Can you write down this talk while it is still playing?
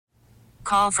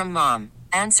Call from mom.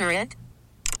 Answer it.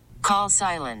 Call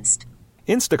silenced.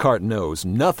 Instacart knows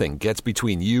nothing gets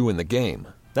between you and the game.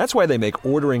 That's why they make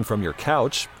ordering from your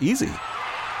couch easy.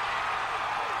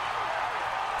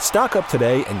 Stock up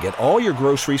today and get all your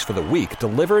groceries for the week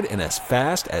delivered in as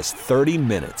fast as 30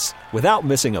 minutes without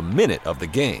missing a minute of the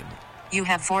game. You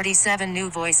have 47 new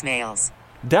voicemails.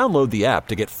 Download the app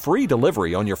to get free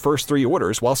delivery on your first 3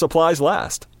 orders while supplies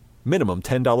last. Minimum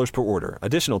 $10 per order.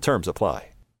 Additional terms apply.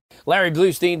 Larry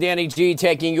Bluestein, Danny G,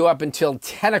 taking you up until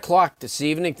 10 o'clock this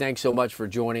evening. Thanks so much for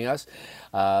joining us.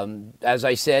 As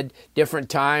I said, different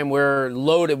time. We're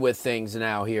loaded with things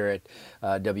now here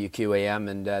at WQAM,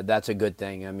 and that's a good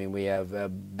thing. I mean, we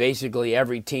have basically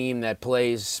every team that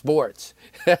plays sports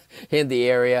in the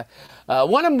area.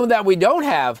 One of them that we don't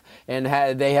have, and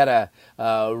they had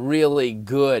a really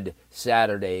good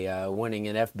Saturday, winning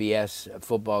an FBS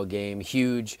football game.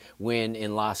 Huge win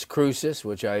in Las Cruces,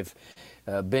 which I've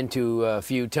been to a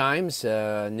few times.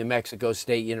 New Mexico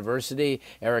State University.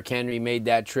 Eric Henry made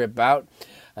that trip out,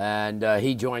 and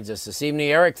he joins us this evening.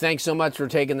 Eric, thanks so much for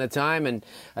taking the time, and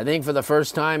I think for the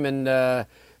first time in a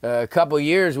couple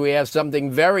years we have something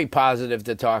very positive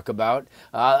to talk about,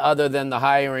 other than the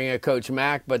hiring of Coach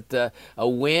Mack, but a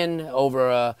win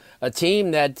over a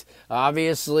team that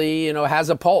obviously has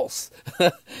a pulse,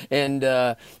 and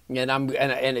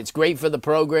it's great for the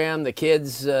program. The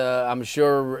kids, I'm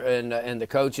sure, and the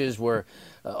coaches were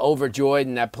overjoyed,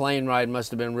 and that plane ride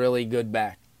must have been really good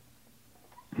back.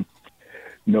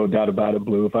 No doubt about it,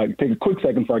 Blue. If I take a quick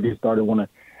second before I get started, I want to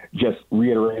just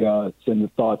reiterate, send the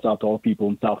thoughts out to all people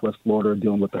in Southwest Florida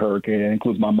dealing with the hurricane. It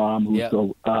includes my mom, who's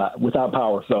still without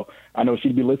power. So I know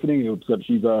she'd be listening, except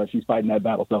she's fighting that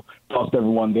battle. So thoughts to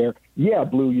everyone there. Yeah,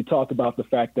 Blue, you talk about the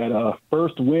fact that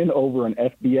first win over an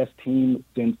FBS team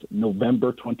since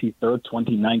November 23rd,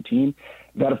 2019.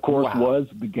 That, of course, was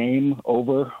the game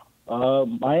over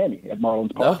Miami at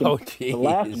Marlins Park. Oh, the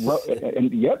last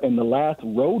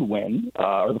road win,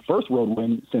 or the first road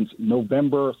win since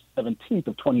November 17th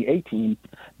of 2018.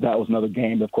 That was another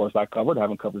game that, of course, I covered. I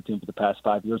haven't covered the team for the past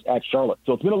 5 years at Charlotte.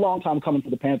 So it's been a long time coming for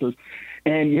the Panthers,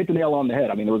 and you hit the nail on the head.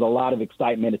 I mean, there was a lot of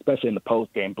excitement, especially in the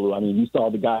post-game, Blue. I mean, you saw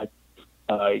the guys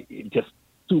just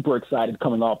super excited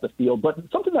coming off the field. But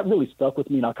something that really stuck with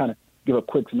me, and I'll kind of give a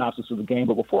quick synopsis of the game,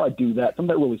 but before I do that,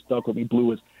 something that really stuck with me,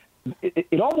 Blue, is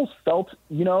it almost felt,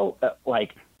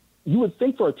 like you would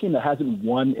think for a team that hasn't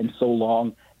won in so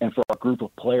long and for a group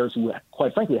of players who,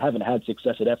 quite frankly, haven't had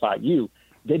success at FIU,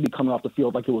 they'd be coming off the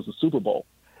field like it was a Super Bowl.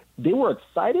 They were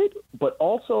excited, but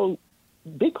also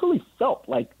they clearly felt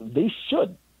like they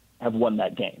should have won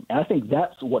that game. And I think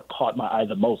that's what caught my eye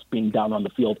the most, being down on the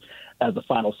field as the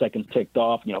final seconds ticked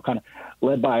off, kind of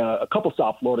led by a couple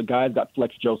South Florida guys. Got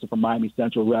Flex Joseph from Miami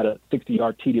Central, who had a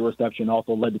 60-yard TD reception,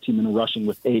 also led the team in rushing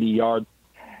with 80 yards.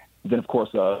 Then, of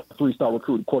course, a 3-star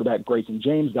recruit quarterback, Grayson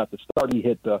James, got the start. He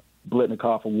hit the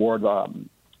Blitnikoff Award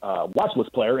watch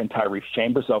list player in Tyrese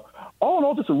Chambers. So all in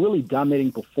all, just a really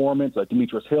dominating performance.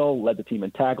 Demetrius Hill led the team in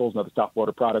tackles, another South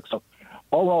Florida product. So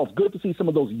all in all, it's good to see some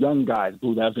of those young guys,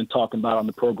 Blue, that I've been talking about on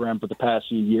the program for the past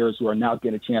few years, who are now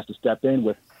getting a chance to step in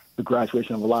with the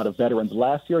graduation of a lot of veterans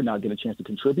last year, now getting a chance to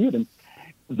contribute. And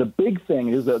the big thing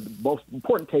is the most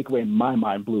important takeaway in my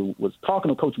mind, Blue, was talking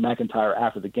to Coach McIntyre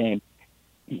after the game.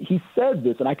 He said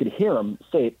this, and I could hear him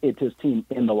say it to his team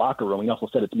in the locker room. He also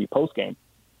said it to me post-game,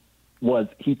 was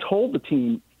he told the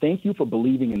team, thank you for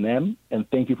believing in them, and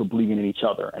thank you for believing in each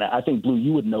other. And I think, Blue,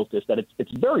 you would note this, that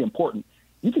it's very important.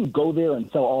 You can go there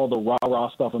and tell all the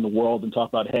rah-rah stuff in the world and talk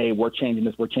about, hey, we're changing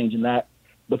this, we're changing that.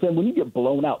 But then when you get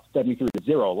blown out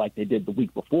 73-0 like they did the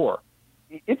week before,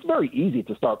 it's very easy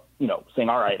to start, saying,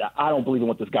 all right, I don't believe in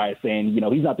what this guy is saying.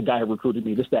 He's not the guy who recruited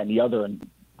me, this, that, and the other, and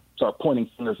start pointing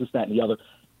fingers, this, that, and the other.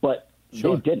 But they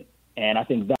didn't. And I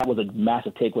think that was a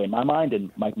massive takeaway in my mind,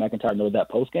 and Mike McIntyre noted that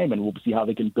post-game, and we'll see how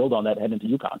they can build on that heading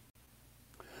into UConn.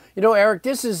 Eric,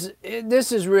 this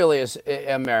is really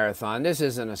a marathon. This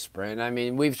isn't a sprint. I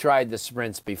mean, we've tried the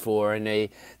sprints before, and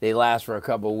they last for a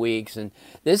couple of weeks. And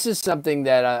this is something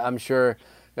that I'm sure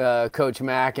Coach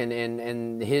Mack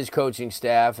and his coaching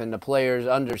staff and the players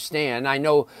understand. I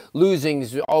know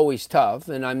losing's always tough,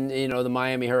 and the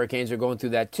Miami Hurricanes are going through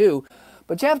that too.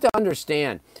 But you have to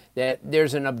understand that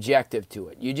there's an objective to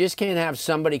it. You just can't have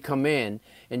somebody come in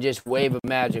and just wave a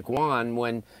magic wand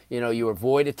when, you were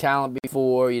void of talent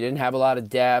before, you didn't have a lot of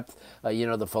depth,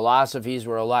 the philosophies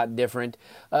were a lot different.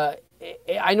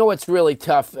 I know it's really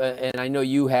tough, and I know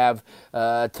you have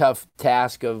a tough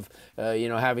task of,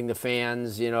 having the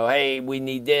fans, hey, we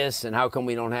need this, and how come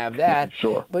we don't have that?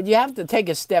 Sure. But you have to take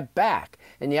a step back,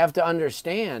 and you have to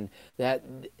understand that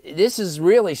this is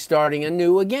really starting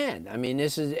anew again. I mean,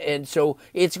 and so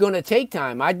it's going to take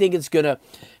time. I think it's going to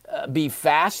be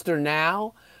faster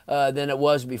now than it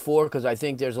was before, because I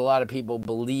think there's a lot of people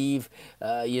believe,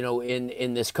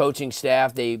 in this coaching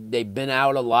staff. They've been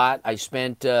out a lot. I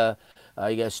spent, I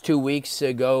guess, 2 weeks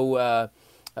ago,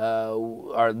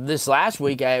 or this last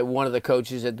week, I had one of the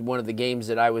coaches at one of the games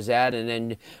that I was at,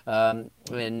 and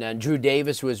then Drew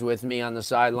Davis was with me on the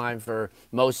sideline for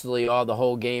mostly the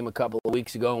whole game a couple of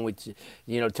weeks ago, and we,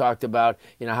 talked about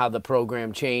how the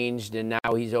program changed, and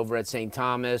now he's over at St.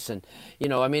 Thomas, and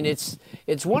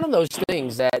it's one of those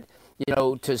things that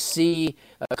to see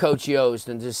Coach Yost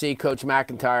and to see Coach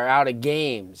McIntyre out of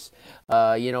games,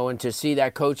 and to see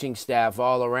that coaching staff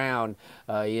all around,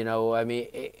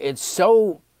 it's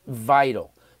so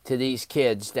vital to these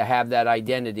kids to have that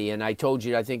identity. And I told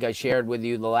you, I think I shared with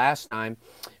you the last time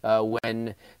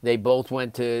when they both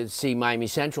went to see Miami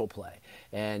Central play.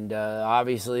 And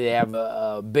obviously they have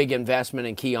a big investment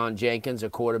in Keon Jenkins, a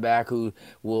quarterback who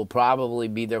will probably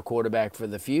be their quarterback for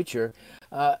the future.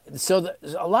 So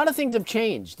a lot of things have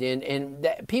changed, and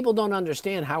people don't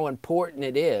understand how important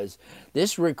it is.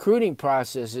 This recruiting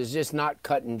process is just not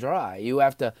cut and dry. You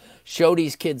have to show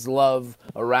these kids love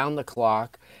around the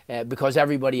clock because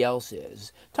everybody else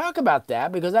is. Talk about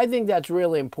that, because I think that's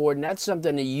really important. That's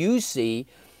something that you see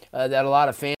that a lot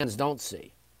of fans don't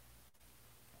see.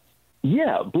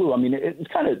 Yeah, Blue,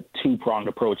 it's kind of two-pronged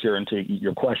approach here into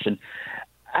your question.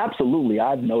 Absolutely.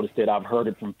 I've noticed it. I've heard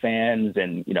it from fans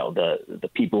and, the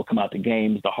people who come out to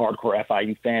games, the hardcore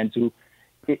FIU fans who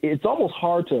it's almost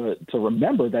hard to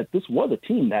remember that this was a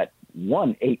team that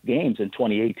won 8 games in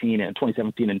 2018 and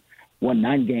 2017 and won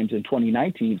 9 games in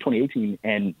 2018,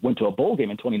 and went to a bowl game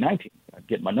in 2019. I'm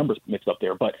getting my numbers mixed up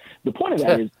there. But the point of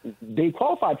that is they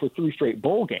qualified for 3 straight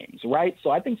bowl games, right? So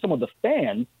I think some of the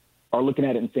fans are looking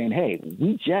at it and saying, hey,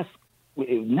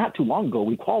 not too long ago,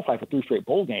 we qualified for 3 straight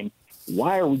bowl games.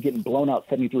 Why are we getting blown out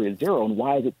 73-0, and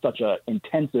why is it such an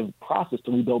intensive process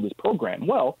to rebuild this program?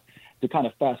 Well, to kind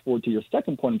of fast forward to your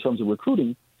second point in terms of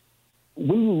recruiting,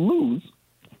 when you lose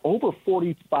over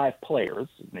 45 players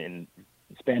in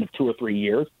the span of 2 or 3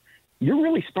 years, you're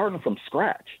really starting from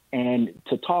scratch. And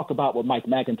to talk about what Mike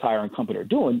McIntyre and company are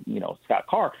doing, Scott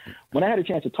Carr, when I had a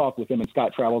chance to talk with him, and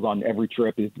Scott travels on every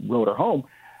trip, his road or home,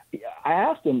 I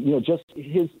asked him, just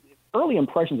his early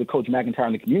impressions of Coach McIntyre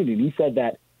in the community, and he said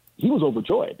that he was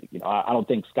overjoyed. I don't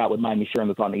think Scott would mind me sharing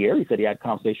this on the air. He said he had a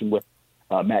conversation with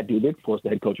Matt Dubik, of course, the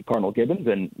head coach of Cardinal Gibbons,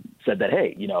 and said that,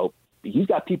 hey, he's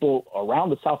got people around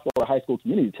the South Florida high school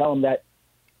community tell him that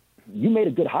you made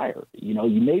a good hire.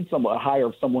 You made a hire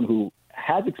of someone who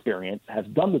has experience, has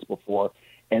done this before,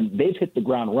 and they've hit the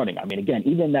ground running. Again,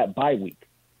 even in that bye week,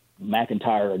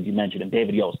 McIntyre, as you mentioned, and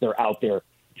David Yost, they're out there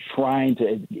trying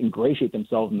to ingratiate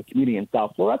themselves in the community in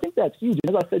South Florida. I think that's huge.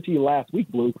 As I said to you last week,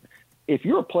 Blue, if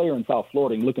you're a player in South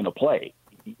Florida and looking to play,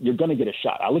 you're going to get a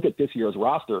shot. I look at this year's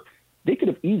roster. They could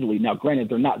have easily, now granted,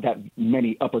 they're not that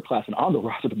many upperclassmen on the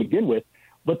roster to begin with,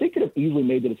 but they could have easily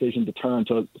made the decision to turn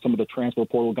to some of the transfer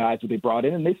portal guys that they brought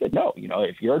in, and they said no.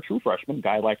 If you're a true freshman, a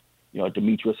guy like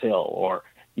Demetrius Hill or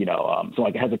someone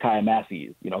like Hezekiah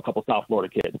Massey, a couple South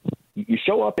Florida kids, you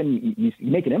show up and you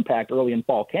make an impact early in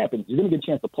fall camp, and you're going to get a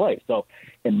chance to play. So,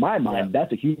 in my mind,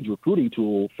 that's a huge recruiting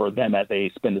tool for them as they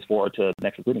spin this forward to the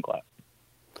next recruiting class.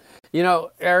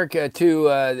 Eric,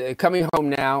 coming home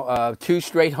now, 2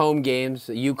 straight home games,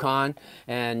 UConn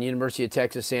and University of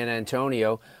Texas San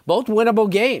Antonio, both winnable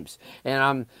games.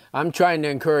 And I'm trying to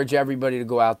encourage everybody to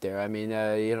go out there.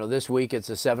 This week it's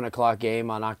a 7 o'clock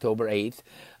game on October 8th.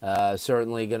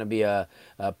 Certainly going to be a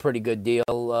pretty good deal.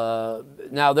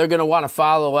 Now they're going to want to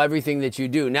follow everything that you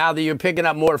do. Now that you're picking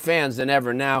up more fans than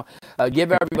ever now,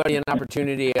 give everybody an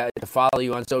opportunity to follow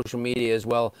you on social media as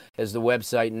well as the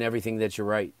website and everything that you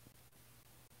write.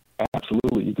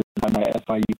 Absolutely. You can find my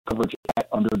FIU coverage at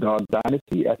Underdog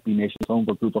Dynasty, SB Nation's home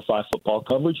for Group of 5 football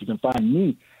coverage. You can find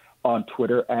me on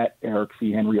Twitter at Eric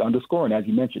C. Henry _. And as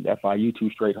you mentioned, FIU 2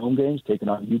 straight home games, taking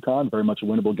on UConn, very much a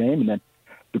winnable game. And then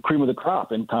the cream of the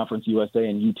crop in Conference USA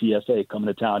and UTSA coming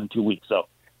to town in 2 weeks. So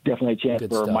definitely a chance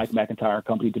for Mike McIntyre and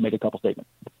company to make a couple statements.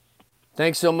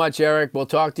 Thanks so much, Eric. We'll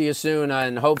talk to you soon,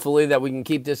 and hopefully that we can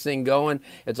keep this thing going.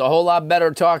 It's a whole lot better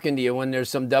talking to you when there's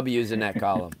some W's in that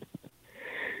column.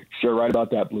 Sure, right about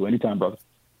that, Blue. Anytime, brother.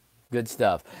 Good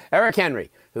stuff. Eric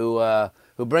Henry, who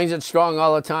brings it strong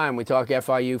all the time. We talk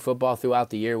FIU football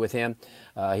throughout the year with him.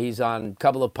 He's on a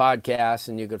couple of podcasts,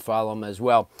 and you could follow him as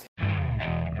well.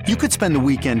 You could spend the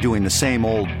weekend doing the same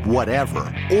old whatever,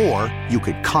 or you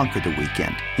could conquer the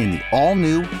weekend in the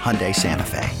all-new Hyundai Santa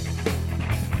Fe.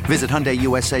 Visit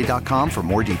HyundaiUSA.com for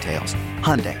more details.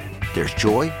 Hyundai, there's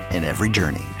joy in every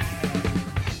journey.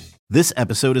 This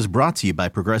episode is brought to you by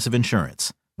Progressive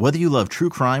Insurance. Whether you love true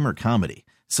crime or comedy,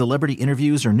 celebrity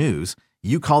interviews or news,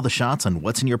 you call the shots on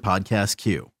what's in your podcast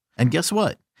queue. And guess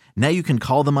what? Now you can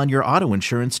call them on your auto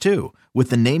insurance too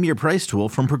with the Name Your Price tool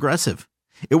from Progressive.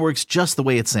 It works just the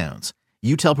way it sounds.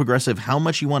 You tell Progressive how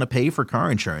much you want to pay for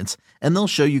car insurance, and they'll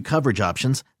show you coverage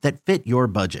options that fit your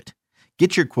budget.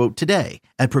 Get your quote today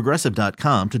at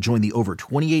Progressive.com to join the over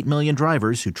 28 million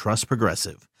drivers who trust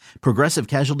Progressive. Progressive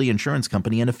Casualty Insurance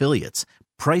Company and Affiliates.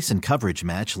 Price and coverage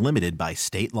match limited by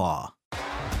state law.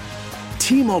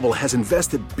 T-Mobile has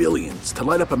invested billions to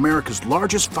light up America's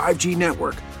largest 5G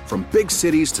network, from big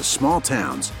cities to small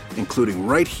towns, including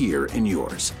right here in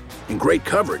yours. And great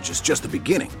coverage is just the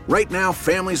beginning. Right now,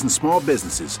 families and small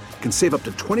businesses can save up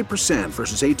to 20%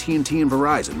 versus AT&T and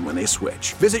Verizon when they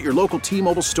switch. Visit your local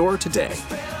T-Mobile store today.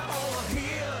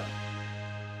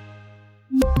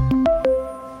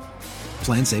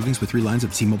 Plan savings with 3 lines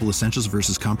of T-Mobile Essentials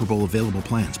versus comparable available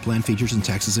plans. Plan features and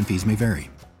taxes and fees may vary.